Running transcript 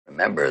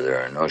Remember,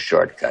 there are no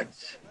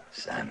shortcuts,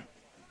 son.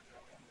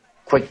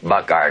 Quick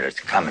buck artists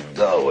come and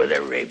go with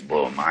every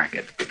bull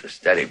market, but the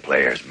steady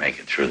players make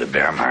it through the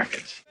bear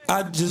markets.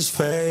 I just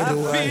fade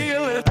away.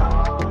 Feel it.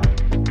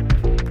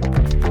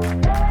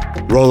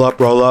 Roll up,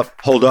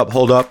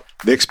 hold up.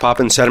 VIX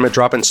popping, sentiment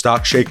dropping,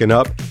 stock shaking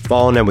up,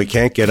 falling and we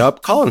can't get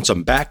up, calling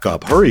some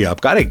backup, hurry up,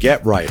 gotta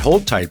get right,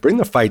 hold tight, bring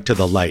the fight to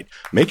the light,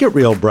 make it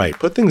real bright,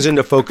 put things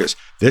into focus.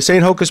 This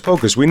ain't hocus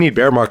pocus, we need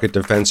bear market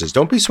defenses.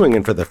 Don't be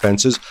swinging for the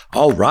fences,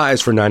 all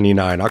rise for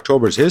 99,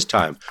 October's his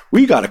time.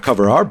 We gotta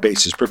cover our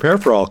bases, prepare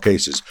for all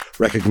cases,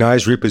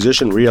 recognize,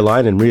 reposition,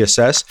 realign, and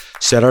reassess,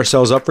 set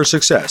ourselves up for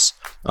success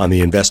on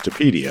the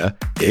Investopedia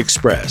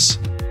Express.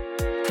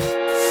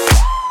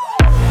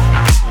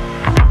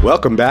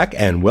 Welcome back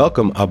and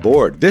welcome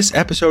aboard. This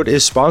episode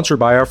is sponsored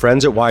by our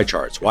friends at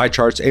YCharts.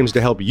 YCharts aims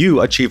to help you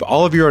achieve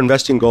all of your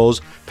investing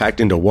goals packed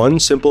into one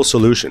simple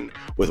solution.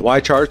 With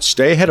YCharts,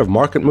 stay ahead of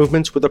market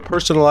movements with a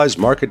personalized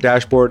market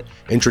dashboard,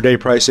 intraday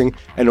pricing,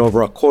 and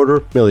over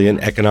 250,000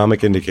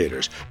 economic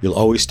indicators. You'll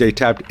always stay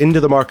tapped into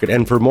the market,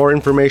 and for more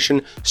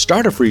information,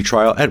 start a free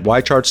trial at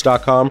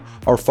ycharts.com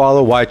or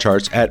follow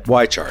YCharts at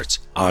YCharts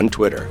on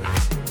Twitter.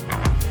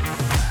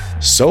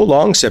 So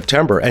long,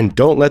 September, and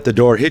don't let the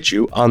door hit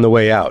you on the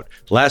way out.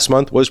 Last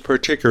month was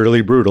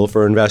particularly brutal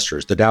for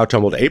investors. The Dow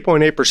tumbled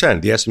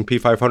 8.8%, the S&P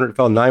 500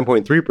 fell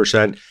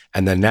 9.3%,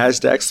 and the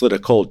Nasdaq slid a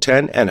cold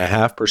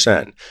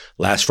 10.5%.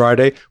 Last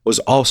Friday was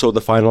also the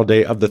final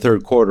day of the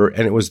third quarter,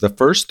 and it was the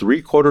first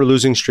three-quarter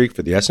losing streak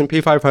for the S&P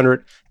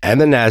 500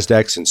 and the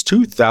Nasdaq since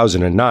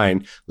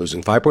 2009,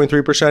 losing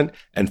 5.3%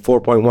 and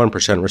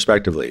 4.1%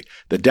 respectively.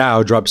 The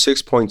Dow dropped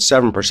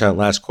 6.7%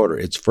 last quarter,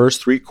 its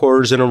first 3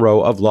 quarters in a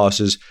row of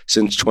losses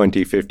since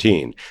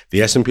 2015.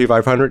 The S&P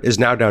 500 is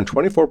now down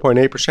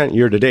 24.8%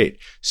 year-to-date.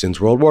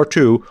 Since World War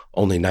II,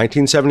 only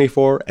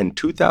 1974 and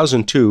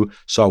 2002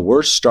 saw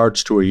worse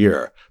starts to a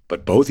year,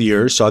 but both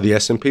years saw the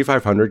S&P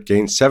 500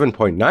 gain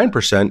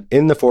 7.9%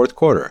 in the fourth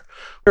quarter.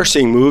 We're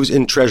seeing moves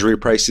in treasury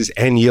prices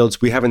and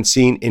yields we haven't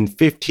seen in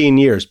 15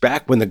 years,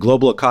 back when the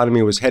global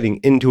economy was heading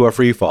into a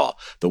free fall.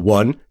 The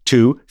 1,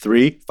 2,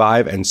 3,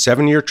 5, and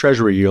 7-year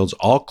treasury yields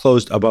all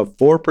closed above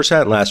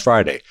 4% last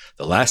Friday.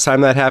 The last time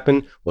that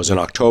happened was in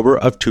October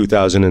of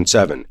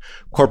 2007.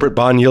 Corporate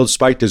bond yields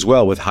spiked as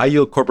well, with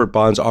high-yield corporate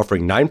bonds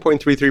offering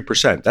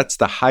 9.33%. That's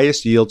the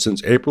highest yield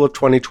since April of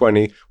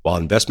 2020, while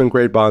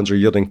investment-grade bonds are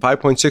yielding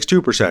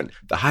 5.62%,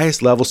 the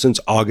highest level since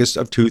August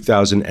of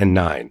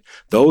 2009.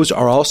 Those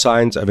are all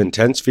signs of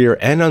intense fear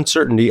and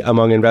uncertainty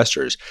among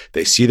investors.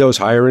 They see those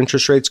higher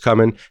interest rates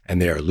coming,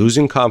 and they are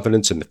losing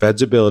confidence in the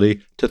Fed's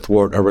ability to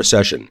thwart a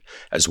recession.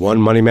 As one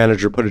money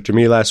manager put it to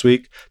me last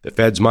week, the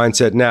Fed's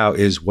mindset now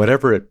is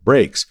whatever it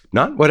breaks,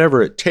 not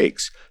whatever it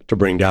takes to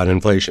bring down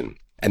inflation.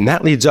 And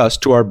that leads us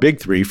to our big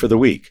three for the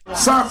week.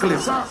 Circle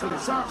it.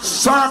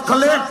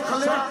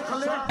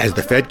 As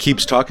the Fed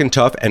keeps talking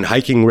tough and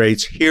hiking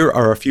rates, here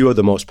are a few of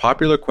the most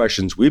popular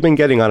questions we've been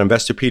getting on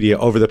Investopedia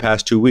over the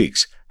past 2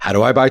 weeks. How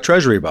do I buy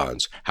treasury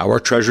bonds? How are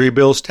treasury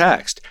bills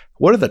taxed?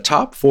 What are the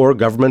top 4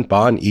 government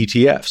bond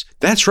ETFs?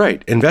 That's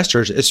right,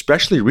 investors,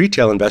 especially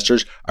retail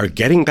investors, are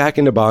getting back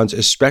into bonds,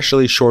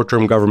 especially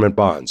short-term government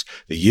bonds.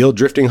 The yield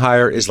drifting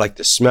higher is like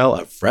the smell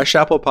of fresh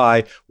apple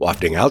pie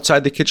wafting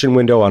outside the kitchen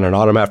window on an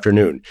autumn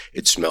afternoon.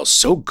 It smells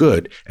so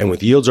good, and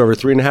with yields over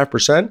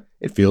 3.5%,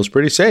 it feels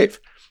pretty safe.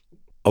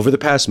 Over the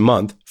past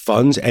month,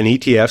 funds and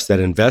ETFs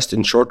that invest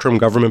in short-term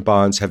government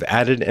bonds have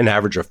added an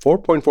average of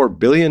 $4.4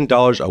 billion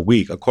a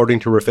week, according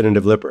to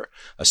Refinitiv Lipper.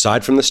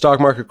 Aside from the stock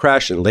market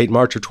crash in late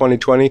March of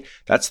 2020,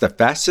 that's the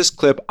fastest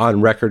clip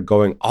on record,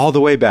 going all the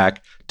way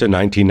back to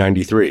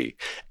 1993.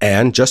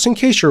 And just in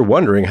case you're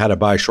wondering how to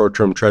buy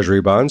short-term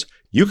treasury bonds,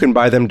 you can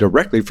buy them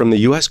directly from the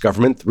U.S.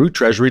 government through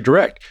Treasury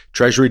Direct.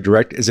 Treasury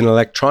Direct is an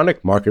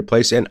electronic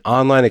marketplace and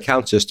online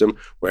account system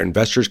where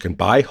investors can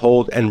buy,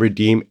 hold, and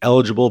redeem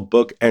eligible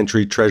book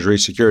entry Treasury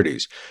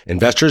securities.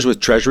 Investors with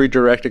Treasury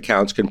Direct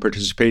accounts can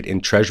participate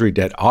in Treasury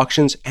debt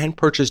auctions and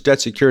purchase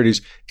debt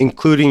securities,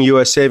 including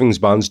U.S. savings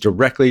bonds,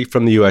 directly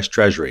from the U.S.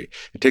 Treasury.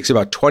 It takes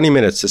about 20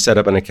 minutes to set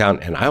up an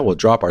account, and I will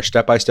drop our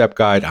step-by-step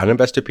guide on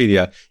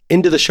Investopedia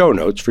into the show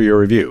notes for your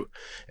review.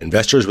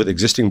 Investors with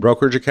existing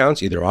brokerage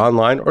accounts, either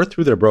online or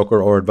through their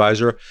broker or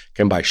advisor,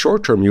 can buy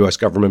short-term U.S.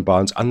 government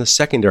bonds on the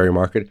secondary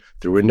market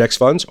through index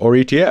funds or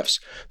ETFs.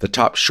 The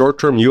top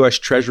short-term U.S.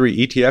 Treasury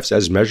ETFs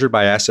as measured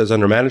by assets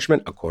under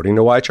management, according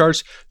to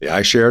YCharts, the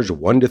iShares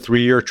 1 to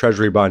 3 year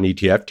Treasury bond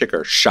ETF,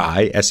 ticker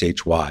SHY,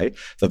 S-H-Y,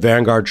 the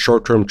Vanguard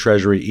short-term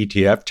Treasury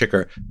ETF,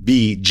 ticker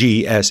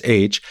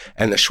VGSH,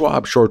 and the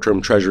Schwab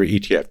short-term Treasury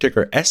ETF,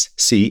 ticker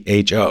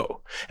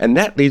SCHO. And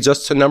that leads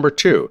us to number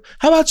 2.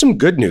 How about some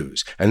good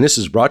news? And this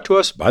is brought to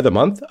us by the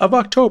month of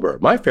October,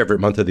 my favorite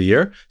month of the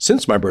year,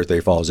 since my birthday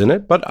falls in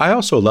it, but I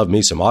also love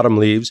me some autumn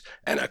leaves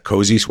and a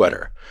cozy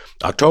sweater.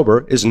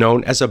 October is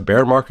known as a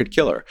bear market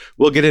killer.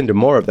 We'll get into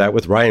more of that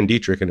with Ryan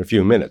Detrick in a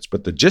few minutes,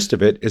 but the gist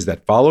of it is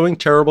that following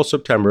terrible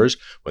Septembers,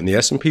 when the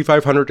S&P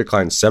 500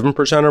 declines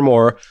 7% or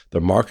more, the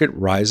market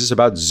rises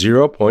about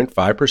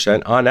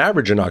 0.5% on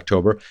average in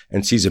October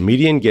and sees a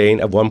median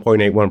gain of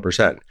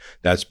 1.81%.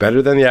 That's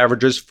better than the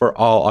averages for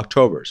all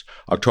Octobers.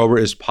 October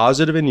is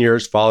positive in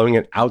years following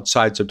an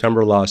outside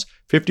September loss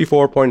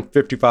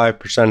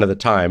 54.55% of the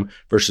time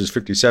versus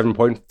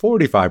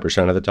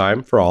 57.45% of the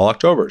time for all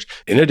Octobers.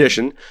 In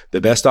addition, the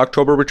best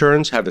October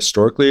returns have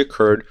historically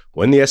occurred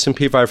when the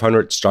S&P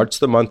 500 starts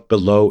the month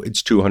below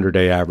its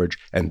 200-day average,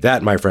 and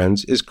that, my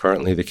friends, is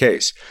currently the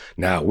case.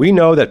 Now, we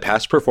know that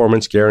past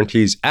performance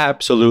guarantees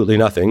absolutely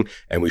nothing,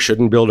 and we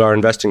shouldn't build our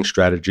investing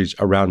strategies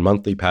around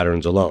monthly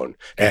patterns alone.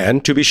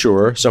 And to be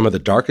sure, some of the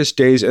darkest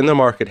days in the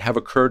market have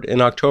occurred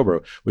in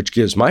October, which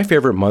gives my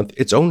favorite month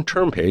its own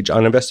term page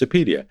on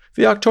Investopedia.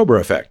 The October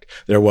effect.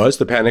 There was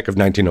the Panic of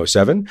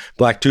 1907,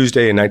 Black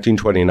Tuesday in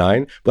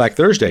 1929, Black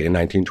Thursday in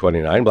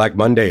 1929, Black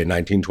Monday in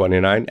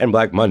 1929, and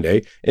Black Monday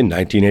in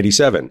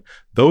 1987.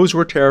 Those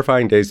were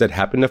terrifying days that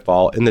happened to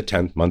fall in the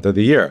 10th month of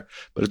the year.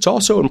 But it's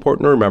also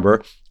important to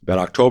remember that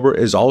October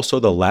is also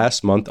the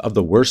last month of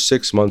the worst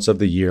 6 months of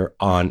the year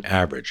on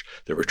average.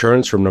 The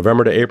returns from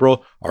November to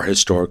April are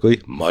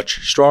historically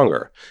much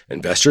stronger.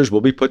 Investors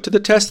will be put to the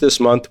test this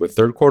month with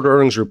third quarter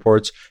earnings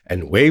reports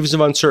and waves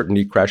of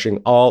uncertainty crashing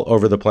all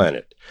over the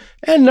planet.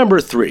 And number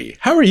 3,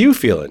 how are you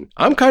feeling?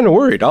 I'm kind of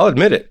worried, I'll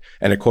admit it.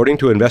 And according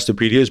to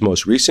Investopedia's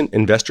most recent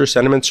investor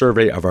sentiment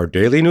survey of our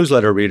daily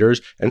newsletter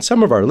readers and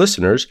some of our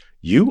listeners,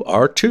 you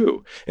are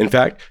too. In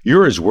fact,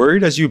 you're as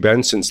worried as you've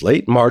been since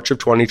late March of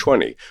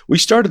 2020. We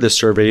started this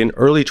survey in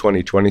early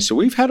 2020, so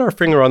we've had our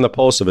finger on the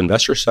pulse of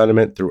investor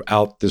sentiment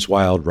throughout this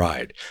wild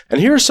ride. And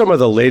here are some of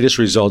the latest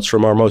results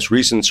from our most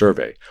recent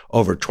survey.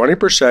 Over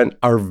 20%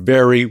 are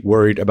very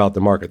worried about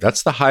the market.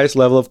 That's the highest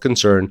level of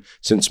concern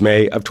since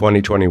May of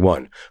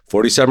 2021.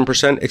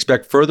 47%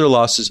 expect further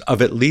losses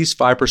of at least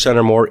 5%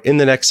 or more in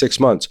the next 6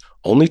 months.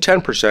 Only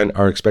 10%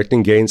 are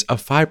expecting gains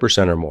of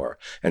 5% or more,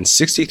 and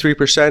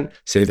 63%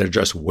 say they're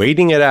just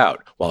waiting it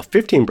out, while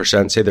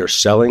 15% say they're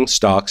selling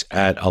stocks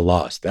at a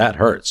loss. That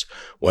hurts.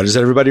 What is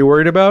everybody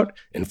worried about?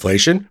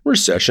 Inflation,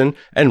 recession,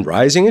 and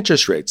rising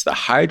interest rates, the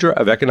hydra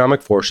of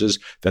economic forces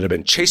that have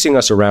been chasing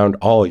us around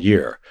all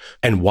year.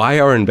 And why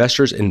are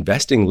investors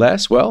investing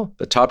less? Well,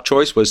 the top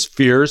choice was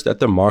fears that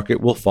the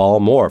market will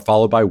fall more,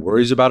 followed by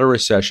worries about a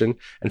recession,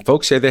 and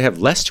folks say they have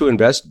less to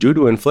invest due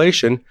to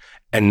inflation.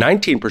 And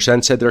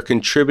 19% said they're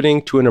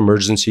contributing to an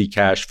emergency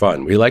cash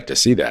fund. We like to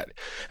see that.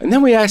 And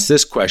then we asked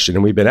this question,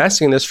 and we've been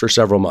asking this for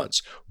several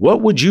months.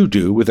 What would you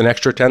do with an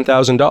extra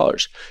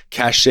 $10,000?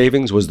 Cash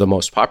savings was the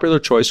most popular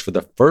choice for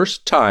the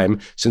first time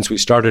since we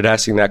started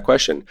asking that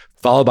question,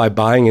 followed by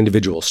buying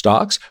individual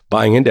stocks,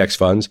 buying index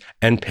funds,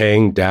 and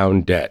paying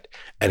down debt.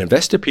 And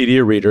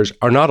Investopedia readers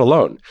are not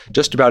alone.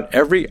 Just about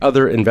every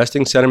other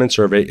investing sentiment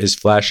survey is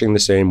flashing the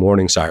same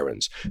warning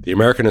sirens. The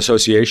American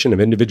Association of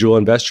Individual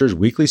Investors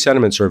weekly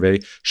sentiment survey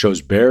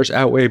shows bears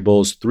outweigh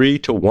bulls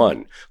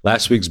 3-1.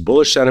 Last week's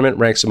bullish sentiment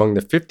ranks among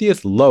the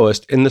 50th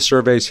lowest in the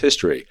survey's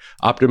history.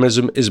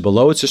 Optimism is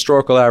below its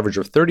historical average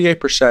of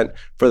 38%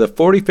 for the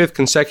 45th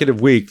consecutive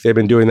week they've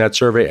been doing that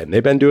survey, and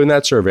they've been doing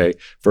that survey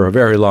for a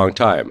very long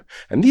time.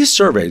 And these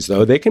surveys,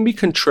 though, they can be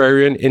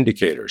contrarian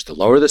indicators. The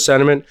lower the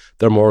sentiment,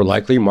 the more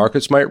likely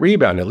markets might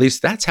rebound. At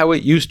least that's how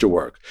it used to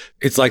work.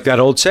 It's like that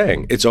old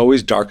saying, it's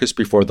always darkest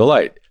before the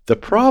light. The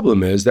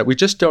problem is that we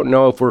just don't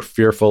know if we're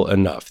fearful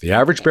enough. The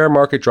average bear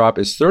market drop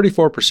is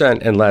 34%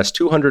 and lasts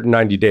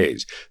 290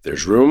 days.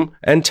 There's room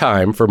and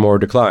time for more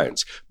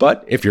declines.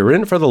 But if you're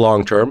in for the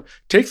long term,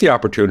 take the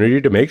opportunity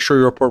to make sure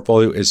your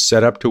portfolio is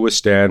set up to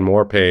withstand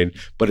more pain,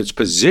 but it's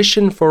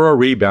positioned for a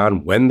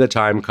rebound when the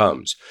time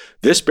comes.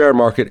 This bear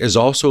market is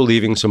also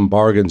leaving some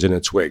bargains in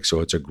its wake, so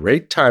it's a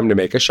great time to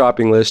make a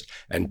shopping list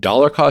and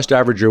dollar cost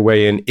average your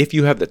way in if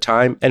you have the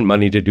time and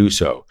money to do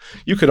so.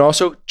 You can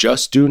also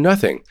just do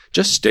nothing.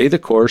 Just stay the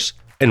course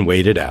and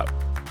wait it out.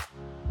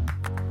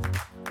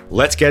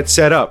 Let's get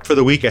set up for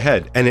the week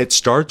ahead, and it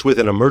starts with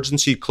an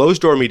emergency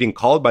closed-door meeting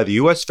called by the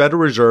U.S.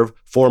 Federal Reserve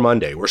for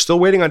Monday. We're still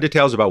waiting on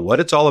details about what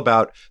it's all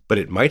about, but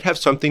it might have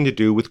something to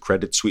do with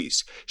Credit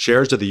Suisse.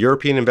 Shares of the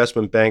European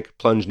Investment Bank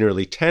plunged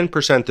nearly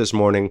 10% this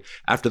morning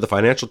after the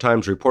Financial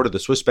Times reported the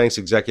Swiss bank's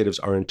executives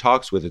are in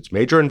talks with its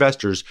major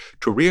investors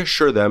to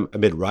reassure them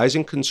amid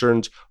rising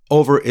concerns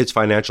over its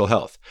financial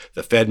health.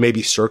 The Fed may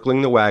be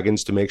circling the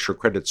wagons to make sure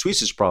Credit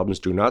Suisse's problems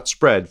do not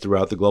spread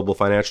throughout the global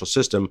financial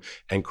system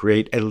and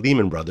create a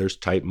Lehman Brothers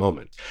type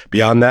moment.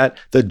 Beyond that,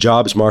 the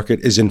jobs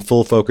market is in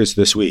full focus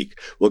this week.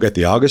 We'll get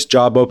the August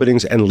job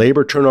openings and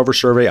labor turnover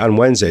survey on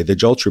Wednesday, the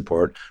JOLTS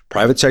report,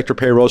 private sector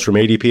payrolls from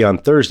ADP on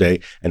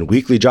Thursday, and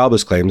weekly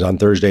jobless claims on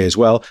Thursday as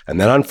well.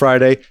 And then on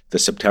Friday, the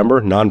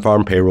September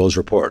non-farm payrolls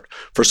report.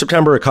 For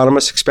September,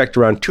 economists expect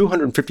around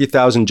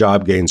 250,000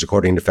 job gains,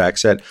 according to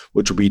FactSet,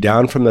 which will be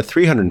down from the the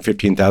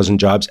 315,000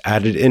 jobs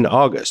added in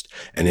August.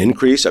 An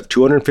increase of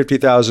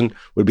 250,000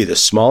 would be the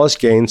smallest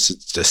gain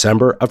since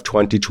December of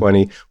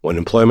 2020, when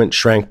employment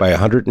shrank by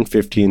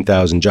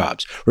 115,000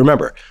 jobs.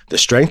 Remember, the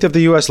strength of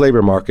the U.S.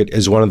 labor market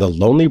is one of the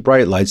lonely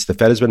bright lights the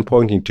Fed has been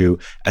pointing to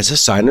as a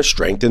sign of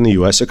strength in the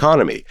U.S.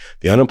 economy.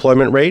 The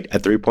unemployment rate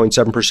at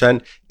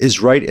 3.7%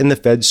 is right in the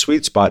Fed's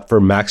sweet spot for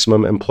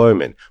maximum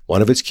employment,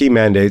 one of its key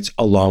mandates,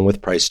 along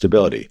with price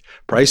stability.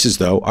 Prices,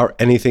 though, are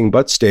anything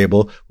but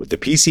stable, with the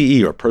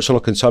PCE, or Personal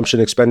Consumption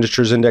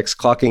Expenditures Index,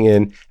 clocking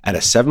in at a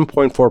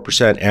 7.4%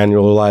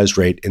 annualized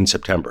rate in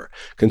September.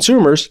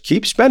 Consumers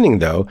keep spending,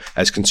 though,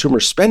 as consumer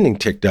spending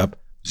ticked up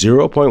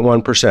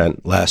 0.1%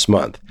 last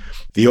month.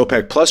 The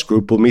OPEC Plus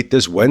group will meet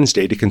this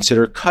Wednesday to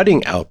consider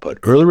cutting output.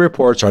 Early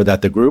reports are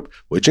that the group,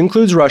 which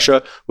includes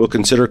Russia, will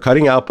consider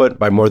cutting output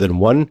by more than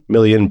 1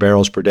 million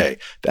barrels per day.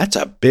 That's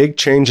a big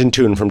change in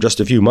tune from just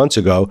a few months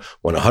ago,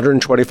 when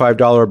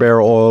 $125 a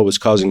barrel oil was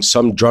causing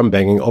some drum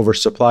banging over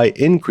supply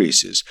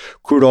increases.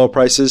 Crude oil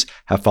prices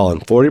have fallen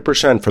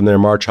 40% from their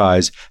March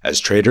highs as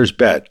traders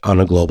bet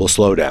on a global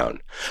slowdown.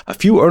 A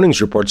few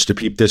earnings reports to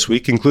peep this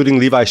week, including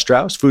Levi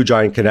Strauss, food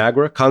giant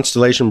Conagra,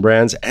 Constellation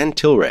Brands, and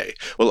Tilray.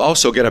 We'll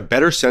also get a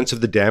better sense of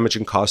the damage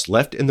and cost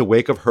left in the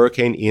wake of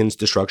Hurricane Ian's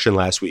destruction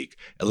last week.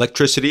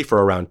 Electricity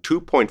for around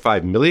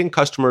 2.5 million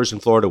customers in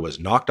Florida was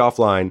knocked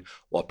offline,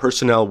 while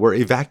personnel were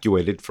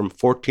evacuated from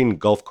 14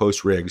 Gulf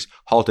Coast rigs,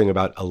 halting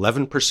about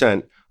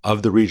 11%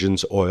 of the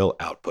region's oil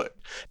output.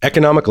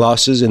 Economic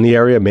losses in the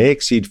area may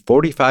exceed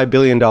 $45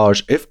 billion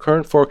if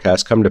current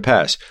forecasts come to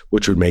pass,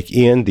 which would make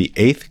Ian the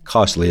 8th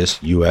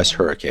costliest U.S.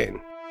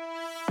 hurricane.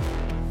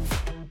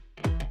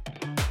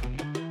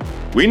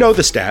 We know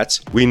the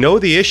stats, we know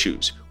the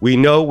issues, we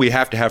know we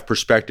have to have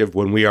perspective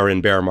when we are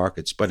in bear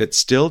markets, but it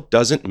still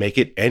doesn't make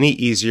it any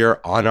easier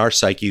on our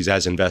psyches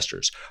as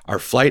investors. Our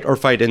flight or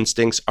fight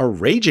instincts are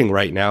raging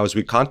right now as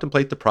we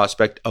contemplate the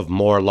prospect of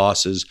more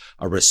losses,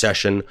 a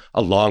recession,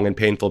 a long and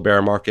painful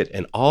bear market,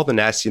 and all the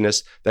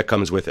nastiness that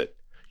comes with it.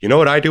 You know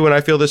what I do when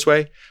I feel this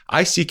way?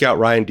 I seek out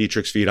Ryan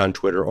Detrick's feed on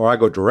Twitter, or I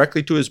go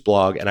directly to his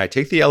blog and I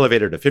take the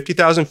elevator to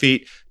 50,000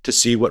 feet to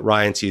see what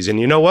Ryan sees. And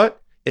you know what?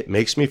 It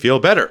makes me feel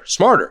better,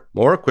 smarter,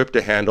 more equipped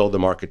to handle the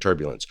market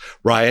turbulence.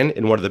 Ryan,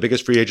 in one of the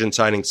biggest free agent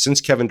signings since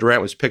Kevin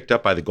Durant was picked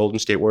up by the Golden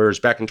State Warriors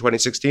back in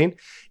 2016,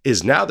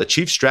 is now the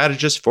chief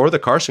strategist for the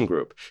Carson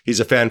Group. He's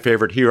a fan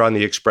favorite here on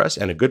the Express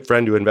and a good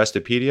friend to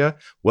Investopedia.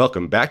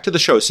 Welcome back to the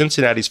show,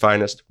 Cincinnati's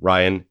finest,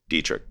 Ryan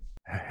Detrick.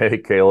 Hey,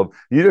 Caleb,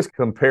 you just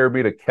compared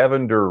me to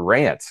Kevin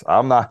Durant.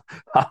 I'm not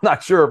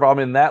sure if I'm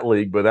in that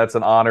league, but that's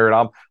an honor,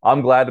 and I'm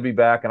glad to be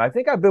back. And I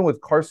think I've been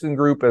with Carson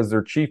Group as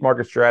their chief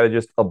market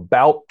strategist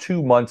about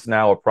 2 months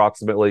now,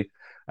 approximately.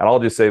 And I'll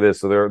just say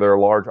this: so they're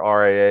a large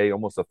RIA,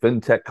 almost a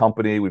fintech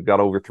company. We've got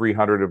over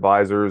 300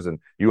 advisors, and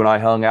you and I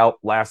hung out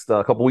last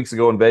couple weeks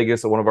ago in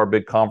Vegas at one of our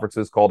big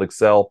conferences called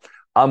Excel.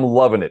 I'm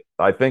loving it.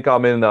 I think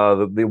I'm in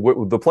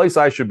the place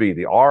I should be,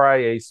 the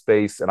RIA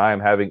space, and I am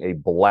having a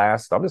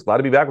blast. I'm just glad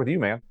to be back with you,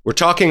 man. We're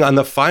talking on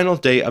the final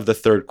day of the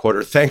third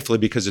quarter, thankfully,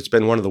 because it's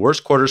been one of the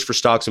worst quarters for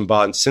stocks and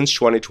bonds since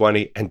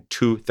 2020 and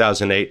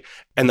 2008,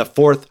 and the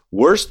fourth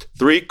worst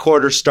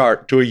three-quarter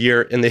start to a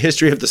year in the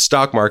history of the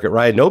stock market,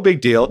 Ryan. No big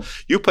deal.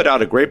 You put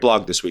out a great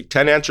blog this week,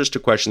 10 answers to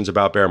questions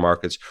about bear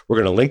markets. We're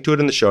going to link to it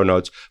in the show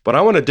notes, but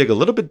I want to dig a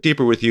little bit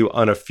deeper with you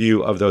on a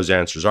few of those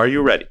answers. Are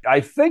you ready?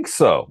 I think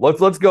so.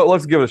 Let's go.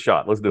 Let's give it a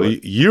shot. Let's do it.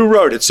 You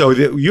wrote it. So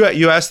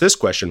you asked this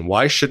question: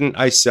 why shouldn't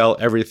I sell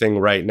everything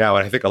right now?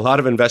 And I think a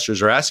lot of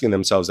investors are asking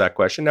themselves that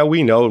question. Now,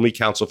 we know, and we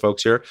counsel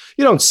folks here,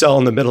 you don't sell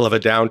in the middle of a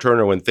downturn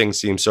or when things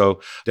seem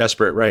so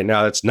desperate right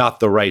now. That's not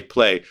the right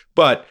play.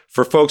 But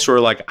for folks who are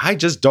like, I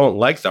just don't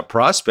like the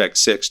prospect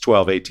 6,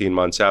 12, 18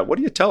 months out, what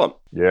do you tell them?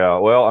 Yeah,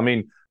 well, I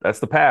mean, that's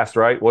the past,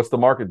 right? What's the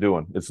market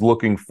doing? It's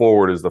looking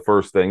forward is the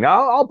first thing.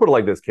 Now, I'll put it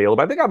like this, Caleb.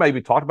 I think I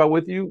maybe talked about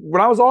with you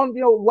when I was on,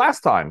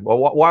 last time, a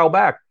while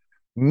back.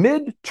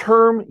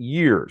 Midterm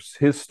years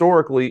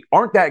historically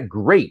aren't that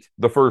great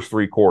the first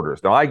three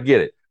quarters. Now, I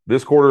get it.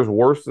 This quarter is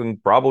worse than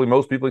probably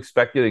most people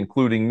expected,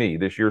 including me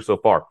this year so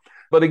far.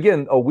 But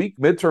again, a weak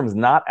midterm is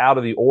not out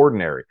of the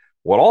ordinary.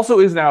 What also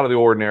isn't out of the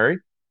ordinary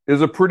is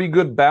a pretty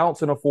good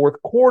bounce in a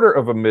fourth quarter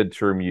of a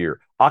midterm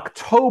year.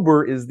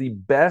 October is the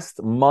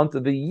best month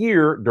of the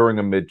year during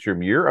a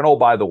midterm year. And oh,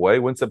 by the way,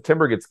 when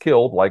September gets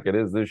killed, like it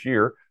is this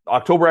year,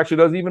 October actually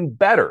does even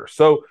better.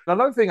 So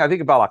another thing I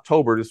think about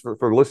October, just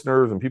for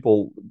listeners and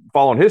people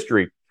following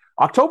history,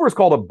 October is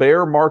called a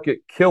bear market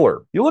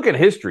killer. You look at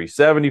history,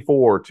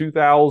 74,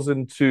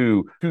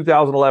 2002,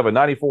 2011,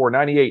 94,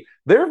 98.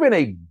 There have been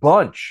a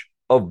bunch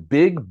of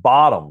big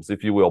bottoms,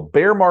 if you will,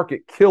 bear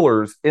market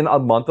killers in a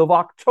month of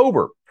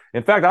October.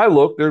 In fact, I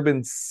looked, there have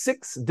been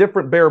 6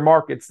 different bear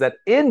markets that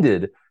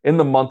ended in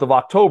the month of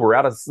October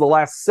out of the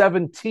last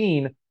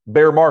 17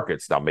 bear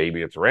markets. Now,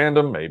 maybe it's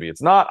random, maybe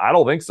it's not. I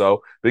don't think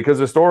so, because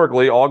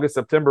historically, August,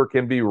 September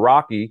can be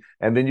rocky,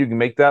 and then you can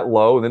make that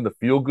low, and then the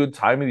feel-good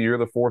time of the year,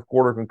 the fourth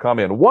quarter can come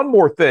in. One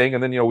more thing,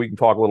 and then, we can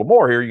talk a little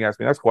more here. You can ask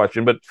me the next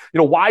question, but,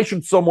 why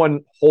should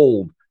someone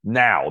hold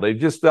now? They've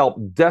just felt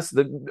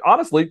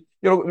honestly,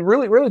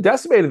 really, really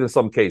decimated in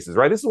some cases,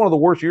 right? This is one of the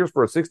worst years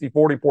for a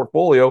 60-40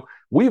 portfolio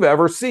we've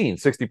ever seen.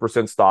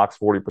 60% stocks,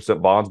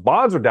 40% bonds.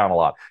 Bonds are down a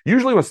lot.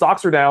 Usually when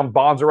stocks are down,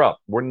 bonds are up.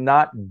 We're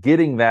not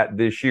getting that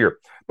this year.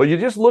 But you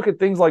just look at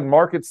things like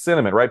market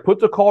sentiment, right? Put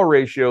to call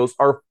ratios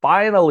are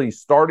finally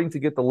starting to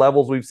get the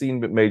levels we've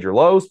seen at major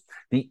lows.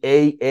 The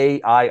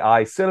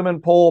AAII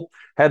sentiment poll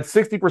had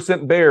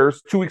 60%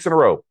 bears 2 weeks in a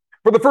row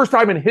for the first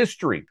time in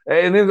history.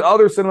 And then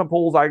other sentiment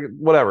polls,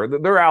 whatever,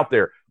 they're out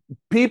there.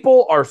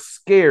 People are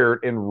scared,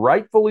 and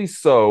rightfully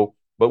so.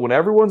 But when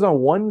everyone's on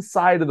one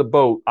side of the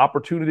boat,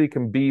 opportunity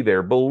can be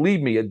there.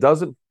 Believe me, it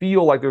doesn't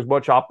feel like there's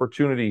much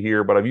opportunity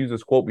here, but I've used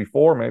this quote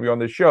before, maybe on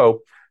this show.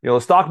 The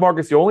stock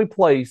market's the only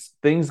place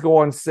things go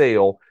on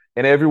sale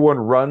and everyone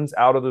runs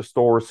out of the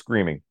store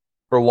screaming.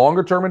 For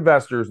longer-term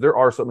investors, there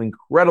are some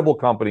incredible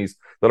companies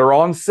that are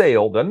on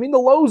sale. Doesn't mean the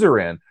lows are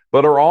in,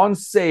 but are on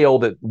sale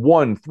that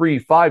 1, 3,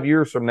 5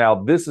 years from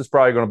now, this is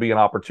probably going to be an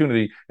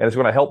opportunity, and it's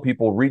going to help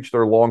people reach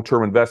their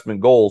long-term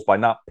investment goals by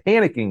not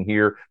panicking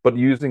here, but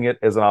using it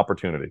as an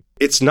opportunity.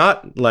 It's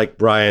not like,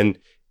 Brian,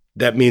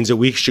 that means that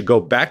we should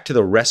go back to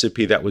the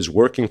recipe that was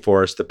working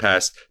for us the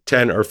past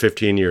 10 or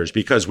 15 years,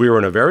 because we were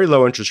in a very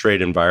low interest rate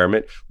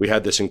environment. We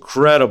had this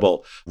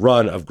incredible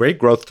run of great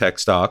growth tech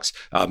stocks,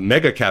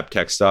 mega cap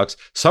tech stocks.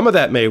 Some of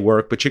that may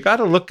work, but you got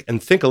to look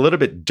and think a little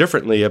bit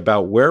differently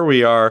about where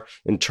we are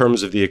in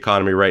terms of the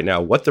economy right now,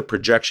 what the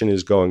projection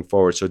is going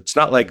forward. So it's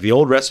not like the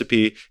old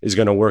recipe is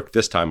going to work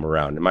this time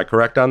around. Am I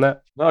correct on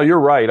that? No, you're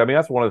right. I mean,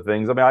 that's one of the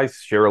things. I mean, I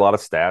share a lot of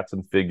stats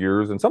and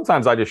figures, and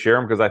sometimes I just share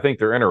them because I think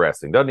they're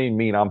interesting. Doesn't even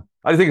mean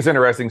I think it's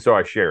interesting, so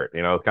I share it,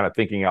 kind of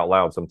thinking out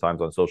loud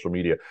sometimes on social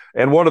media.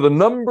 And one of the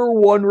number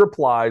one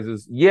replies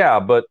is, yeah,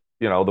 but,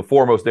 the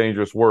four most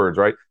dangerous words,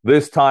 right?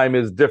 This time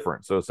is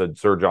different. So said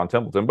Sir John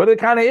Templeton. But it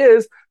kind of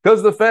is,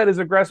 because the Fed is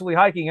aggressively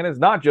hiking, and it's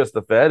not just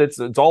the Fed. It's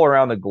all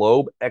around the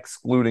globe,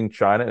 excluding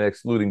China and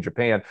excluding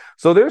Japan.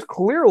 So there's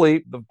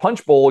clearly the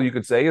punch bowl, you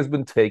could say, has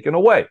been taken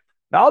away.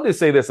 Now, I'll just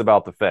say this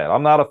about the Fed.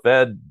 I'm not a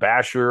Fed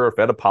basher or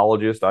Fed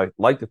apologist. I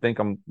like to think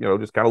I'm,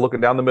 just kind of looking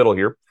down the middle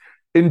here.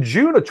 In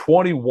June of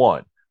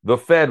 21, the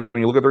Fed,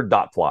 when you look at their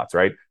dot plots,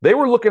 right, they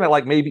were looking at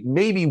like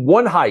maybe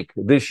one hike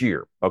this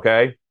year,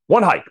 okay?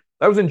 One hike.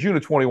 That was in June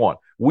of 21.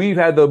 We've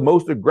had the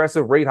most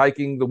aggressive rate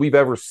hiking that we've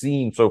ever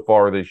seen so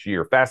far this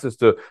year,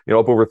 fastest to,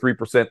 up over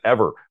 3%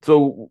 ever.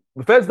 So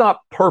the Fed's not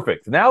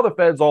perfect. Now the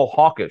Fed's all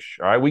hawkish,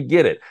 all right? We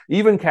get it.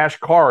 Even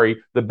Kashkari,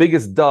 the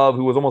biggest dove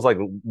who was almost like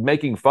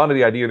making fun of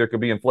the idea there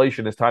could be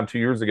inflation this time 2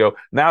 years ago,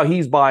 now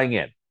he's buying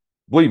in.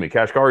 Believe me,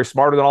 Kashkari's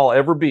smarter than I'll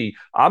ever be.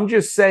 I'm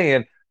just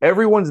saying,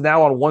 everyone's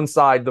now on one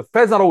side. The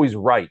Fed's not always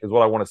right, is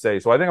what I want to say.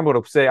 So I think I'm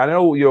going to say, I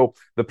know,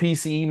 the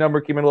PCE number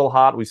came in a little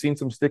hot. We've seen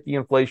some sticky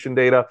inflation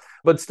data,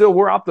 but still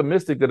we're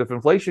optimistic that if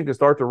inflation can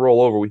start to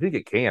roll over, we think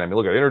it can. I mean,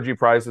 look at energy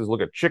prices,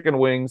 look at chicken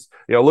wings,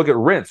 look at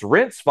rents.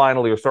 Rents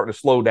finally are starting to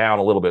slow down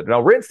a little bit.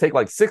 Now, rents take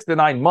like 6 to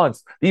 9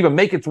 months to even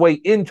make its way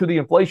into the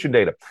inflation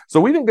data.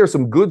 So we think there's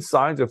some good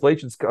signs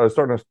inflation's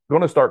going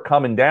to start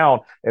coming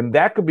down, and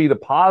that could be the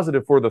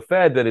positive for the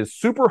Fed that is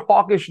super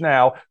hawkish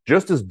now,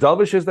 just as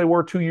dovish as they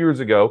were 2 years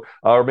ago.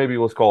 Or maybe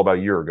let's call it about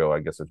a year ago, I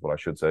guess is what I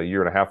should say, a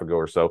year and a half ago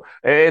or so.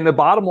 And the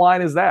bottom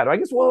line is that, I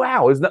guess,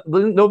 is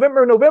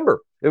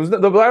November. It was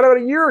about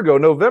a year ago.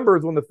 November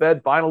is when the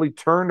Fed finally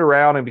turned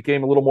around and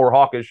became a little more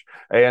hawkish.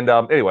 And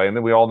anyway, and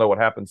then we all know what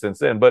happened since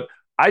then. But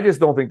I just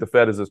don't think the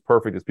Fed is as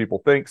perfect as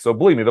people think. So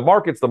believe me, the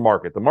market's the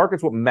market. The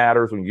market's what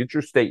matters when you get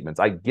your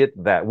statements. I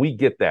get that. We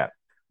get that.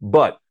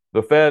 But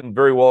the Fed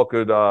very well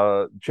could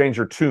change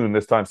their tune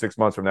this time 6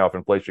 months from now if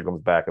inflation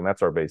comes back, and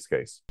that's our base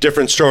case.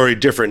 Different story,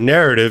 different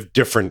narrative,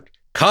 different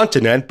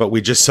continent, but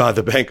we just saw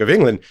the Bank of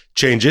England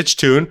change its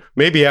tune,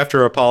 maybe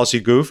after a policy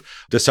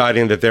goof,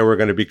 deciding that they were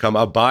going to become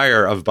a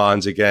buyer of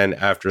bonds again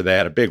after they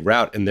had a big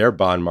rout in their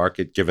bond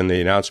market, given the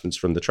announcements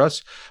from the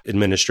Truss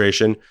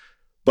administration.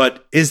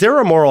 But is there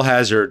a moral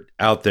hazard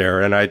out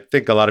there? And I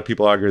think a lot of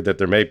people argue that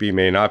there may be,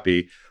 may not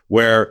be,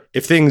 where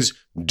if things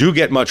do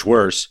get much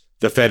worse,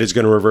 the Fed is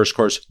going to reverse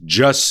course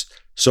just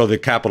so the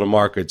capital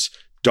markets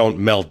don't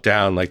melt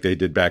down like they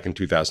did back in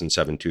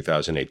 2007,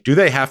 2008. Do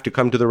they have to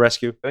come to the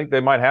rescue? I think they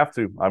might have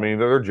to. I mean,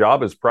 their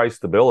job is price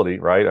stability,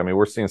 right? I mean,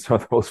 we're seeing some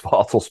of the most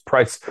volatile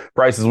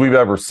prices we've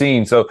ever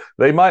seen. So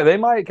they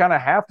might kind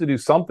of have to do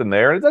something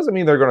there. And it doesn't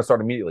mean they're going to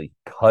start immediately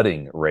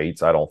cutting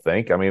rates, I don't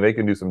think. I mean, they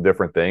can do some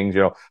different things.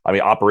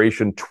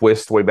 Operation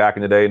Twist way back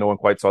in the day, no one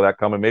quite saw that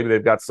coming. Maybe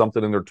they've got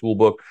something in their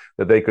toolbook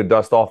that they could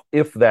dust off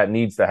if that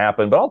needs to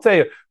happen. But I'll tell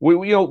you,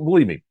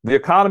 believe me, the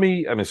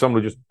economy, I mean,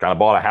 someone who just kind of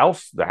bought a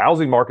house, the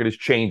housing market is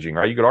changing,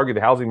 right? You could argue the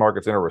housing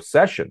market's in a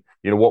recession,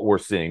 what we're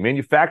seeing.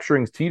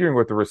 Manufacturing's teetering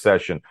with the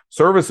recession.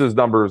 Services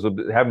numbers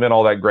haven't been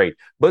all that great.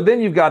 But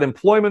then you've got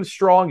employment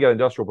strong, you got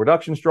industrial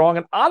production strong,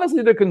 and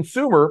honestly, the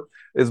consumer,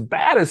 as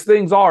bad as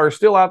things are,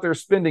 still out there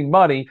spending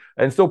money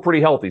and still pretty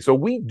healthy. So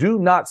we do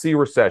not see a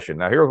recession.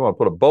 Now, here's I'm going to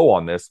put a bow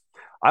on this.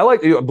 I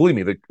like, believe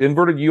me, the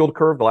inverted yield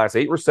curve, the last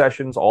 8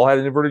 recessions all had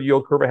an inverted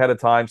yield curve ahead of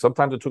time.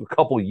 Sometimes it took a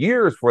couple of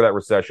years for that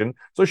recession.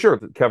 So sure,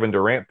 the Kevin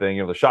Durant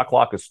thing, the shot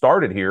clock has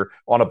started here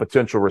on a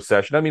potential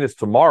recession. I mean, it's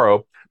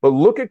tomorrow, but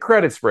look at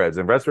credit spreads,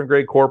 investment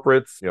grade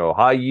corporates,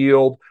 high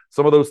yield,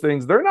 some of those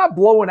things, they're not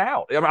blowing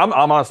out. I mean, I'm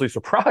honestly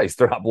surprised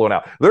they're not blowing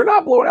out. They're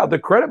not blowing out. The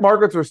credit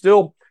markets are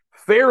still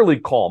fairly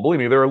calm. Believe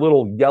me, they're a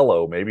little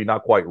yellow, maybe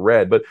not quite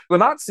red, but they're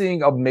not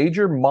seeing a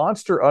major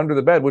monster under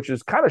the bed, which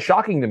is kind of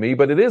shocking to me,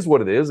 but it is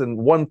what it is. And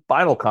one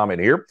final comment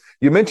here.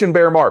 You mentioned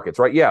bear markets,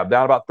 right? Yeah,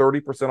 down about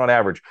 30% on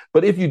average.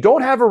 But if you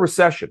don't have a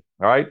recession,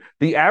 all right,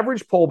 the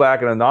average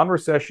pullback in a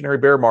non-recessionary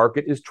bear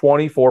market is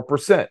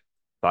 24%.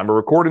 Time of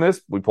recording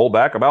this, we pulled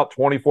back about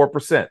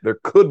 24%. There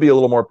could be a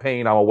little more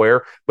pain, I'm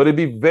aware, but it'd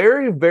be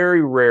very,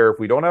 very rare if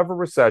we don't have a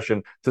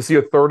recession to see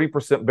a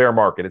 30% bear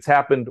market. It's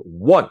happened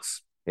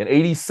once in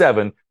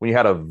 87 when you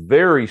had a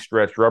very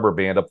stretched rubber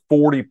band up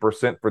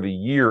 40% for the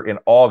year in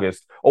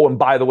August. Oh, and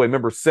by the way,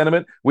 remember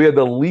sentiment? We had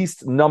the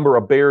least number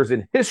of bears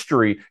in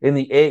history in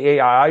the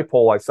AAII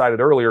poll I cited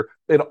earlier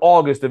in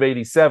August of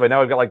 87. Now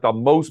we've got like the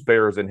most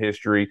bears in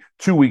history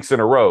 2 weeks in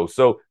a row.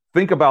 So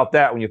think about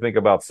that when you think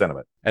about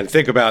sentiment. And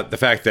think about the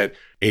fact that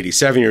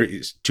 87 or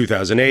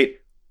 2008,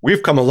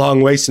 we've come a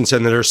long way since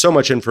then. There's so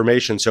much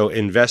information. So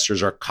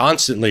investors are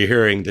constantly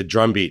hearing the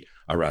drumbeat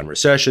around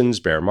recessions,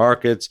 bear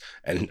markets.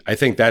 And I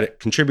think that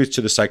contributes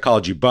to the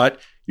psychology. But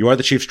you are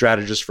the chief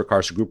strategist for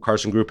Carson Group.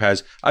 Carson Group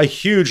has a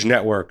huge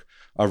network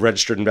of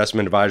registered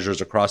investment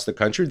advisors across the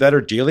country that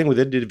are dealing with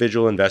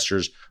individual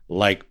investors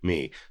like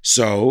me.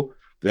 So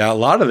a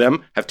lot of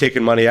them have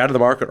taken money out of the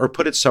market or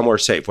put it somewhere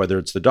safe, whether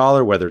it's the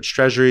dollar, whether it's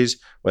treasuries,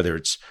 whether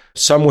it's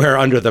somewhere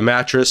under the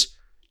mattress.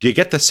 Do you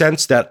get the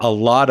sense that a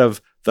lot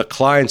of the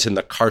clients in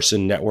the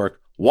Carson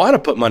network want to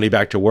put money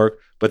back to work,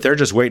 but they're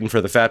just waiting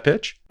for the fat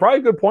pitch? Probably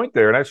a good point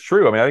there, and that's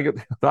true. I mean, I think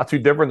it's not too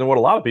different than what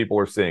a lot of people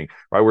are seeing,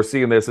 right? We're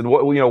seeing this, and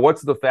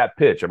what's the fat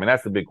pitch? I mean,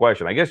 that's the big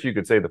question. I guess you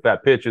could say the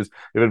fat pitch is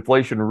if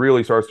inflation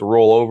really starts to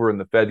roll over and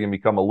the Fed can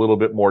become a little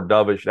bit more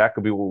dovish. That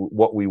could be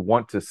what we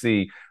want to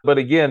see. But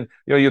again,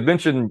 you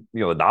mentioned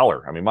the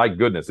dollar. I mean, my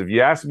goodness, if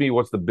you ask me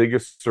what's the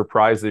biggest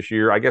surprise this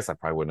year, I guess I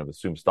probably wouldn't have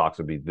assumed stocks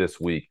would be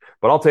this weak.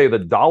 But I'll tell you, the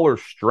dollar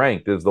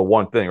strength is the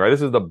one thing, right?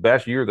 This is the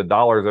best year the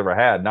dollar has ever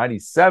had.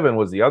 97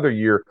 was the other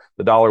year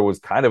the dollar was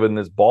kind of in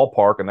this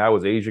ballpark, and that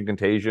was Asian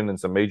contagion and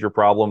some major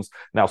problems.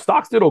 Now,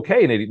 stocks did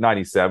okay in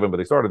 97, but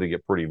they started to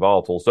get pretty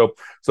volatile. So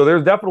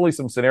there's definitely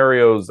some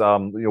scenarios,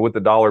 with the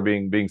dollar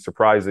being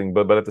surprising.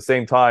 But at the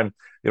same time,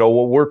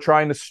 what we're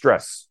trying to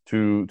stress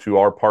to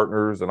our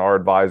partners and our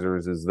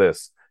advisors is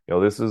this.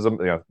 This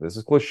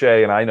is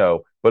cliche, and I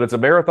know, but it's a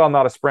marathon,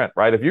 not a sprint,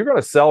 right? If you're going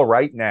to sell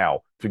right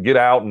now to get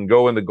out and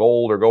go into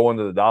gold or go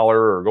into the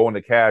dollar or go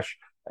into cash,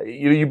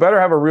 you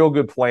better have a real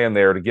good plan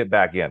there to get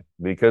back in,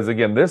 because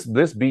again,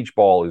 this beach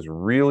ball is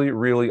really,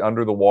 really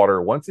under the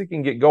water. Once it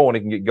can get going, it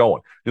can get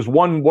going. Just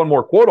one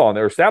more quote on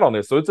there, stat on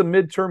this. So it's a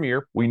midterm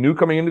year. We knew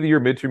coming into the year,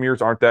 midterm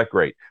years aren't that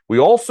great. We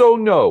also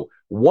know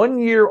 1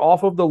 year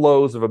off of the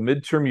lows of a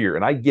midterm year,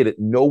 and I get it.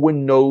 No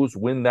one knows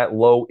when that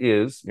low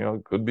is.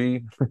 It could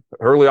be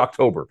early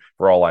October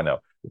for all I know,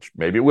 which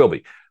maybe it will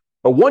be.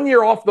 But 1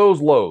 year off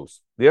those lows,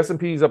 the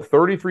S&P is up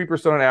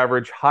 33% on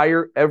average,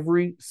 higher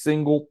every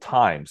single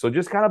time. So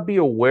just kind of be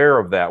aware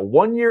of that.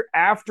 1 year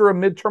after a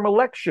midterm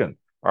election,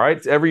 all right?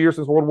 It's every year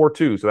since World War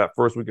II, so that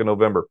first week of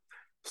November.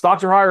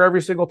 Stocks are higher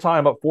every single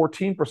time, up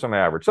 14% on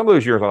average. Some of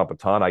those years aren't up a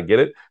ton, I get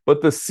it.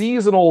 But the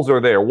seasonals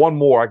are there. One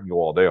more, I can go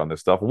all day on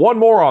this stuff. One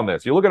more on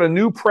this. You look at a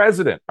new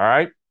president, all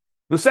right?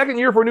 The second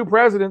year for a new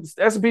president,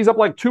 S&P's up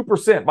like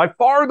 2%. By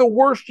far the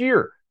worst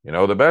year.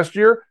 The best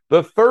year,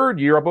 the third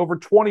year up over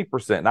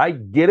 20%. And I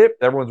get it.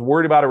 Everyone's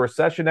worried about a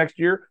recession next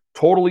year.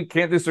 Totally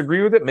can't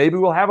disagree with it. Maybe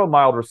we'll have a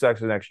mild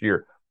recession next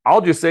year.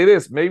 I'll just say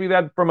this. Maybe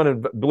that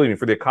believe me,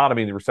 for the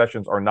economy, the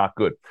recessions are not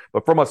good.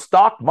 But from a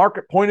stock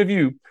market point of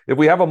view, if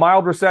we have a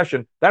mild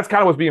recession, that's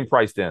kind of what's being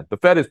priced in. The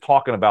Fed is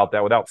talking about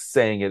that without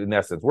saying it in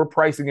essence. We're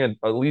pricing in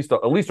at least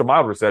a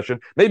mild recession,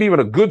 maybe even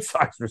a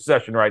good-sized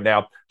recession right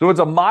now. So it's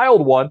a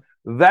mild one.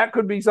 That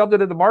could be something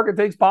that the market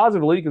takes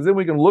positively, because then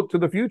we can look to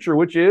the future,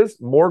 which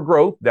is more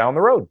growth down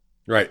the road.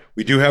 Right.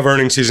 We do have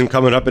earnings season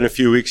coming up in a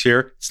few weeks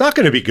here. It's not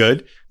going to be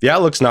good. The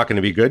outlook's not going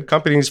to be good.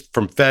 Companies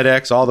from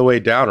FedEx all the way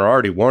down are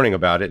already warning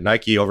about it.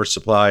 Nike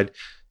oversupplied.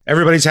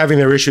 Everybody's having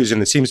their issues,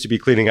 and it seems to be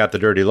cleaning out the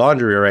dirty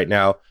laundry right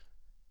now.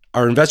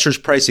 Are investors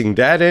pricing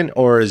that in,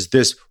 or is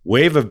this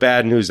wave of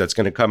bad news that's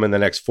going to come in the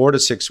next 4 to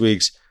 6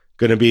 weeks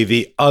going to be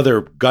the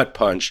other gut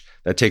punch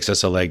that takes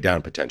us a leg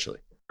down potentially?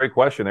 Great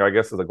question there. I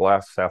guess as a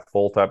glass half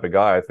full type of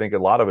guy, I think a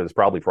lot of it is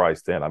probably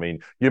priced in. I mean,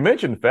 you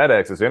mentioned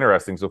FedEx is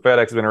interesting. So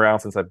FedEx has been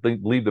around since I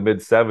believe the mid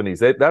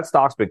 70s. That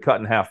stock's been cut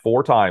in half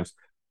 4 times.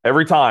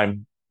 Every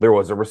time there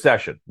was a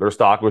recession. Their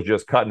stock was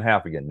just cut in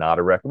half again. Not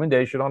a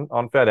recommendation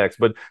on FedEx,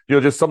 but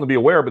just something to be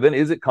aware of. But then,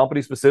 is it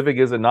company specific?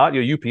 Is it not?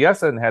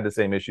 UPS hasn't had the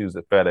same issues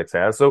that FedEx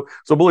has. So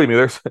believe me,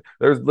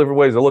 there's different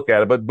ways to look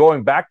at it. But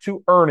going back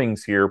to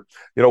earnings here,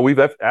 we've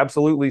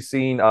absolutely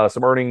seen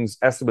some earnings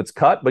estimates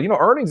cut. But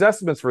earnings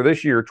estimates for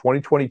this year,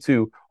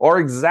 2022, are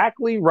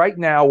exactly right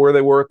now where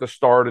they were at the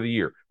start of the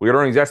year. We had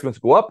earnings estimates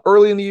go up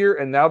early in the year,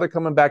 and now they're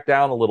coming back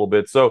down a little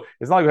bit. So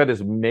it's not like we had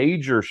this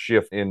major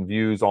shift in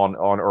views on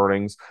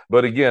earnings.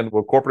 But again,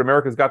 what corporate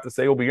America's got to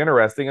say will be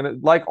interesting.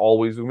 And like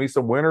always, there'll be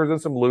some winners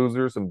and some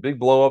losers, some big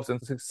blowups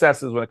and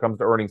successes when it comes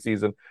to earnings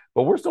season.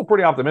 But we're still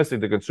pretty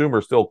optimistic the consumer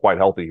is still quite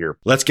healthy here.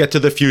 Let's get to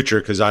the future,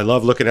 because I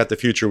love looking at the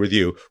future with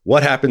you.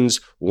 What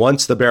happens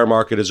once the bear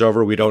market is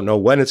over? We don't know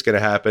when it's going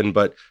to happen,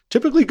 but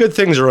typically good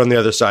things are on the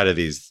other side of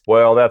these.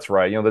 Well, that's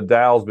right. The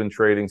Dow's been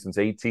trading since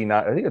I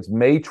think it's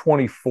May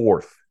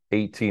 24th.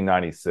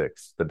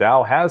 1896. The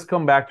Dow has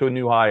come back to a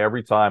new high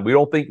every time. We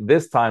don't think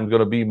this time is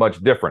going to be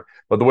much different.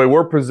 But the way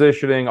we're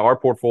positioning our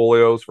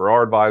portfolios for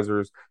our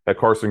advisors at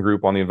Carson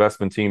Group on the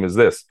investment team is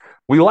this.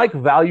 We like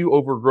value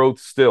over growth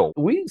still.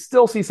 We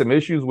still see some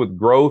issues with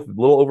growth, a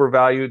little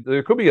overvalued.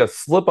 There could be a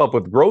slip up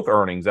with growth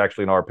earnings,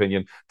 actually, in our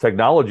opinion,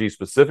 technology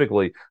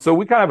specifically. So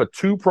we kind of have a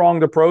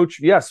two-pronged approach.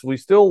 Yes, we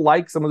still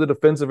like some of the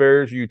defensive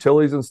areas,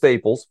 utilities and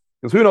staples,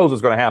 because who knows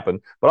what's going to happen.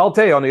 But I'll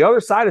tell you, on the other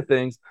side of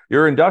things,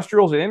 your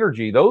industrials and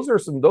energy, those are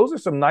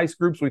some nice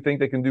groups we think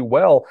they can do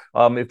well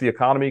if the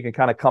economy can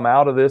kind of come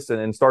out of this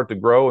and start to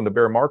grow and the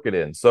bear market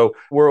ends. So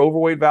we're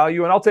overweight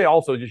value. And I'll tell you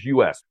also just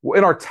U.S.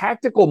 In our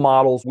tactical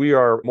models, we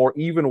are more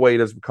even weight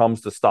as it comes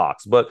to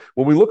stocks. But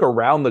when we look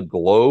around the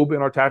globe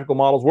in our tactical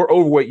models, we're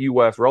overweight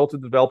U.S.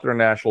 relative to developed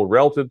international,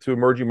 relative to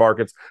emerging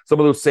markets.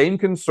 Some of those same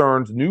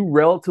concerns, new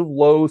relative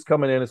lows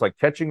coming in. It's like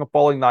catching a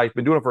falling knife.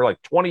 Been doing it for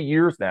like 20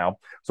 years now.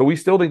 So we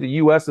still think the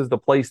U.S. is the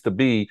place to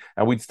be,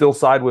 and we'd still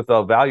side with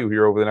value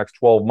here over the next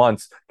 12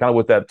 months, kind of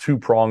with that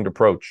two-pronged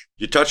approach.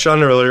 You touched on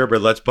it earlier,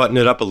 but let's button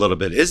it up a little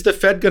bit. Is the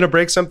Fed going to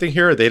break something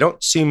here? They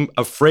don't seem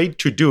afraid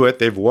to do it.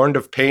 They've warned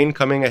of pain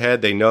coming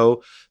ahead. They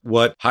know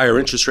what higher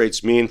interest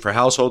rates mean for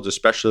households,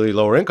 especially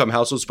lower income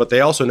households, but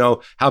they also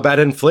know how bad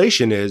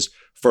inflation is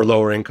for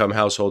lower income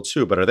households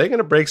too. But are they going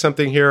to break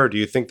something here, or do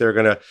you think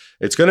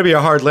it's going to be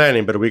a hard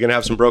landing, but are we going to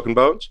have some broken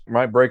bones?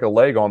 Might break a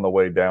leg on the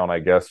way down, I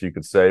guess you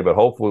could say, but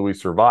hopefully we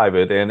survive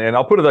it. And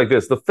I'll put it like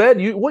this. The Fed,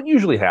 what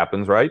usually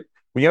happens, right?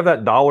 When you have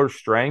that dollar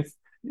strength,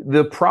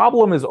 the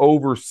problem is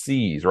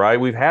overseas, right?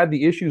 We've had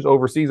the issues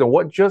overseas, and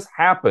what just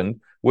happened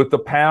with the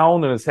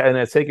pound and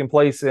it's taking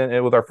place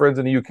with our friends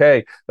in the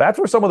UK, that's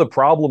where some of the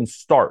problems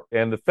start.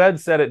 And the Fed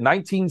said it in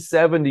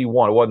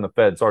 1971. It wasn't the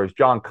Fed, sorry, it's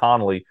John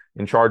Connolly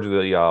in charge of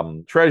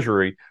the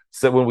Treasury,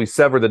 said when we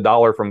severed the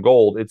dollar from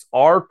gold, it's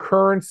our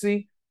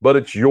currency, but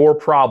it's your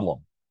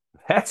problem.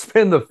 That's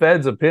been the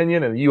Fed's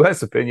opinion and the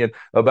U.S. opinion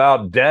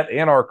about debt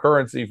and our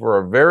currency for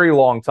a very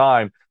long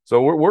time.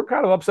 So we're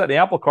kind of upsetting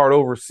the apple cart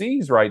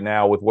overseas right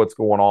now with what's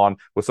going on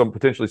with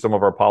potentially some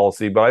of our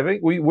policy. But I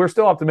think we're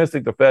still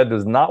optimistic the Fed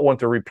does not want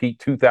to repeat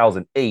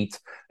 2008,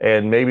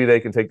 and maybe they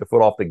can take the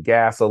foot off the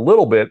gas a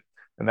little bit.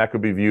 And that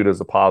could be viewed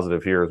as a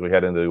positive here as we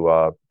head into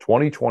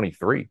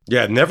 2023.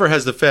 Yeah, never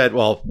has the Fed,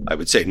 well, I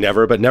would say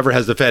never, but never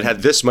has the Fed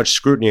had this much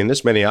scrutiny and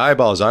this many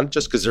eyeballs on it,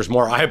 just because there's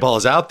more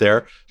eyeballs out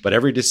there. But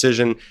every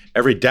decision,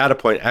 every data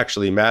point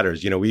actually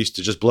matters. We used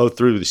to just blow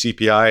through the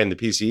CPI and the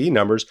PCE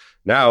numbers.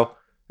 Now,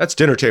 that's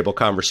dinner table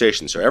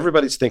conversation. So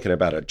everybody's thinking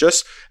about it.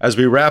 Just as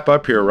we wrap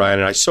up here, Ryan,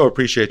 and I so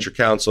appreciate your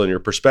counsel and your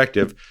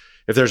perspective,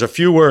 if there's a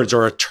few words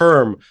or a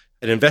term,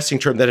 an investing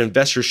term that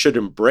investors should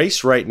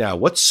embrace right now,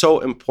 what's so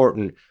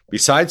important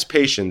besides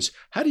patience?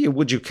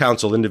 Would you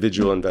counsel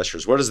individual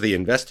investors? What is the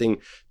investing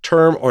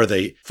term or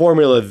the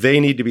formula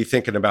they need to be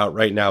thinking about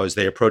right now as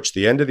they approach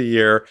the end of the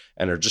year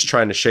and are just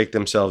trying to shake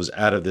themselves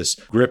out of this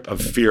grip of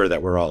fear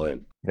that we're all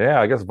in?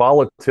 Yeah, I guess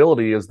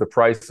volatility is the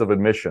price of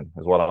admission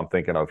is what I'm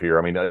thinking of here.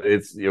 I mean,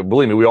 it's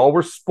believe me, we all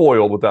were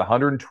spoiled with that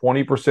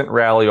 120%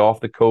 rally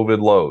off the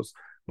COVID lows.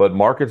 But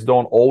markets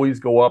don't always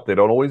go up. They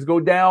don't always go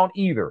down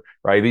either,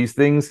 right? These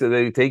things,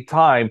 they take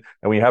time.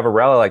 And when you have a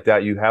rally like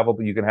that, you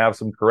can have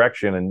some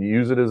correction and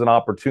use it as an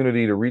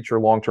opportunity to reach your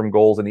long-term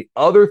goals. And the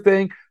other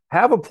thing,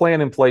 have a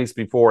plan in place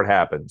before it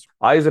happens.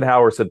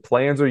 Eisenhower said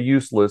plans are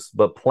useless,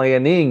 but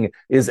planning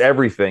is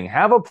everything.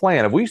 Have a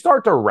plan. If we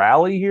start to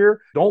rally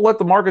here, don't let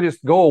the market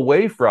just go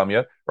away from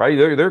you, right?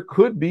 There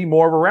could be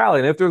more of a rally.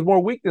 And if there's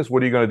more weakness,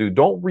 what are you going to do?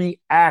 Don't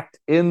react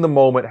in the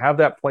moment. Have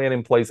that plan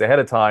in place ahead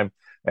of time.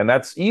 And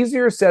that's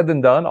easier said than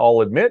done,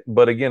 I'll admit.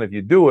 But again, if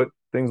you do it,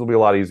 things will be a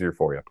lot easier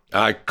for you.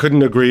 I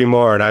couldn't agree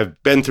more. And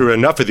I've been through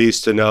enough of these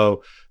to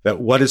know that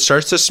what it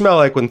starts to smell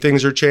like when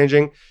things are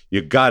changing,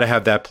 you got to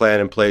have that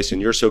plan in place.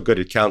 And you're so good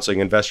at counseling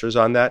investors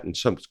on that, and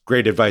some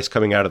great advice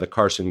coming out of the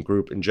Carson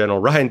Group in general.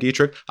 Ryan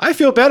Detrick, I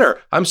feel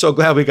better. I'm so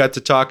glad we got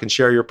to talk and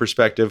share your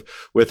perspective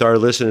with our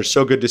listeners.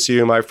 So good to see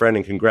you, my friend,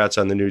 and congrats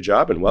on the new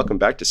job, and welcome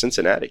back to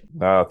Cincinnati.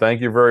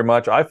 Thank you very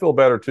much. I feel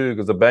better too,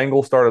 because the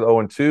Bengals started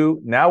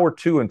 0-2. Now we're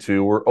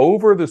 2-2. We're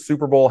over the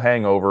Super Bowl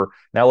hangover.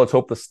 Now let's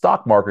hope the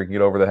stock market can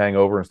get over the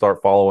hangover and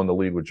start following the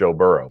lead with Joe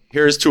Burrow.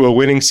 Here's to a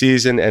winning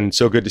season, and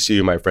so good to see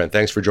you, my friend.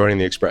 Thanks for joining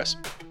the Express.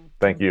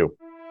 Thank you.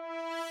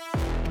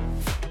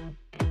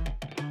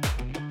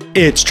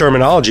 It's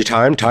terminology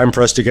time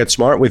for us to get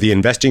smart with the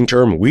investing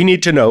term we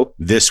need to know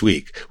this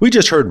week. We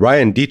just heard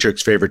Ryan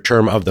Detrick's favorite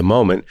term of the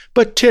moment,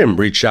 but Tim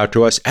reached out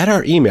to us at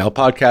our email,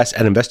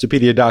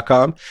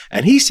 podcast@investopedia.com,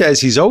 and he says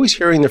he's always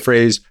hearing the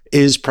phrase,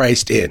 is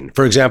priced in.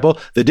 For example,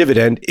 the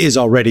dividend is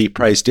already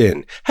priced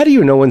in. How do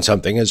you know when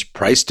something is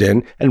priced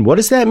in, and what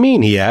does that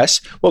mean, he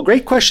asks? Well,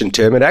 great question,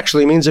 Tim. It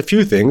actually means a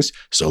few things,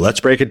 so let's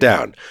break it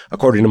down.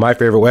 According to my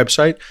favorite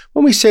website,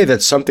 when we say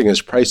that something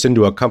is priced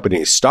into a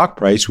company's stock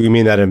price, we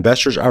mean that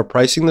investors are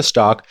pricing the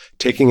stock,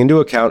 taking into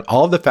account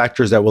all of the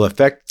factors that will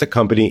affect the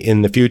company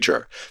in the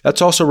future.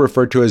 That's also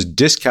referred to as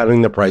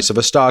discounting the price of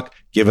a stock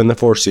given the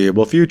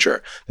foreseeable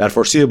future. That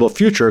foreseeable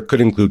future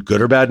could include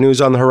good or bad news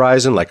on the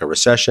horizon, like a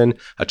recession,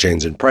 a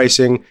change in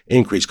pricing,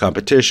 increased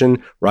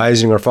competition,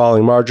 rising or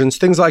falling margins,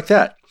 things like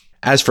that.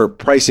 As for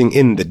pricing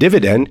in the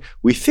dividend,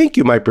 we think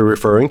you might be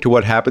referring to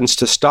what happens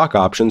to stock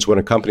options when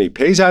a company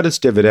pays out its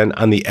dividend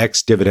on the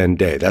ex-dividend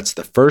day. That's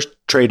the first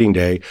trading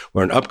day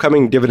where an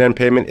upcoming dividend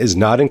payment is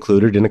not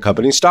included in a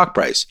company's stock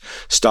price.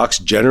 Stocks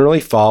generally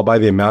fall by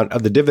the amount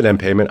of the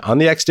dividend payment on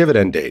the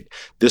ex-dividend date.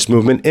 This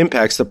movement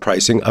impacts the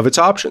pricing of its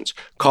options.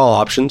 Call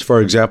options, for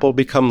example,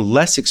 become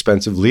less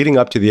expensive leading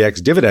up to the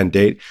ex-dividend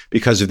date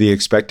because of the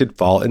expected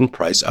fall in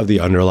price of the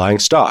underlying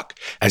stock.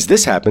 As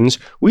this happens,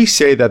 we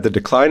say that the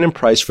decline in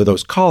price for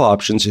those call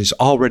options is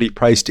already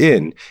priced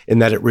in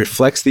that it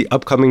reflects the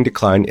upcoming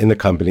decline in the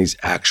company's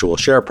actual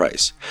share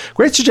price.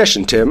 Great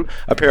suggestion, Tim.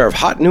 A pair of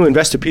hot new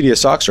Investopedia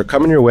socks are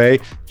coming your way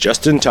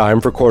just in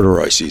time for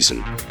corduroy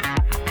season.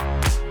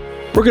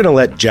 We're going to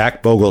let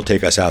Jack Bogle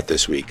take us out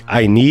this week.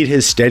 I need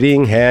his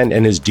steadying hand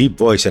and his deep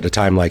voice at a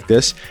time like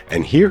this,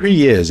 and here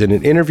he is in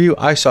an interview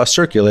I saw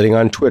circulating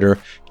on Twitter,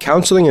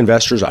 counseling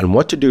investors on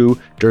what to do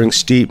during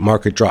steep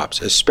market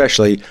drops,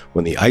 especially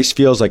when the ice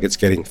feels like it's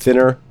getting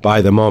thinner by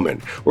the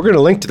moment. We're going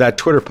to link to that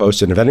Twitter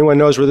post, and if anyone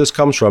knows where this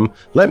comes from,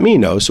 let me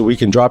know so we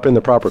can drop in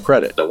the proper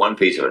credit. The one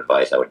piece of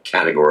advice I would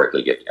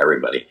categorically give to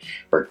everybody,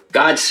 for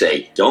God's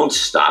sake, don't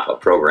stop a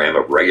program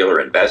of regular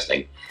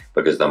investing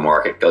because the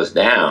market goes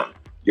down.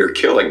 You're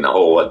killing the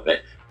whole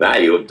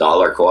value of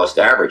dollar cost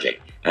averaging.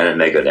 And it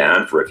may go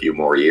down for a few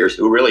more years.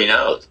 Who really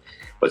knows?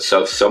 But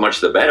so much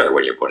the better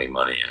when you're putting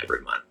money in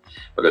every month,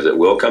 because it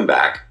will come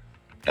back.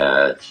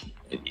 I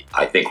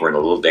think we're in a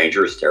little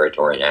dangerous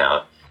territory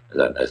now,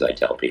 as I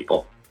tell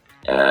people.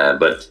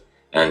 But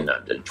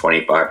the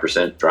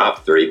 25%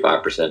 drop,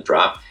 35%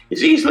 drop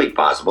is easily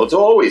possible. It's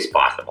always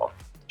possible,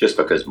 just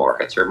because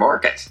markets are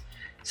markets.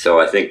 So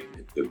I think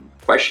the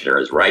questioner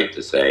is right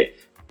to say,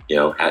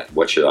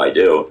 what should I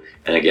do?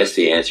 And I guess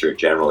the answer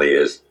generally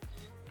is,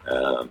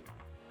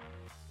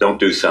 don't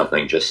do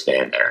something, just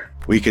stand there.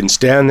 We can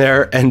stand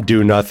there and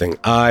do nothing.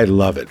 I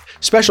love it.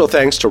 Special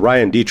thanks to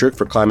Ryan Detrick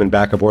for climbing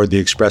back aboard the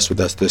Express with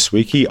us this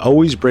week. He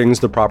always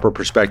brings the proper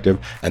perspective.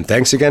 And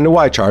thanks again to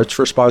YCharts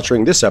for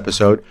sponsoring this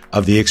episode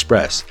of the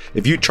Express.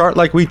 If you chart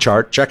like we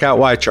chart, check out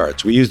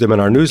YCharts. We use them in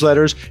our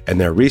newsletters,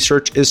 and their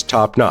research is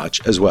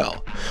top-notch as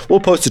well. We'll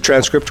post a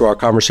transcript to our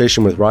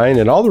conversation with Ryan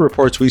and all the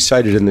reports we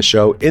cited in the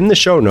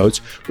show notes,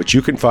 which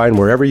you can find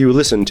wherever you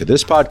listen to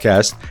this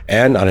podcast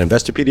and on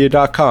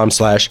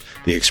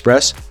investopedia.com/The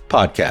Express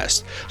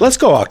Podcast. Let's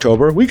go,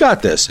 October. We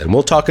got this, and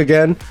we'll talk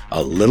again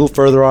a little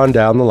further on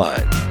down the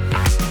line.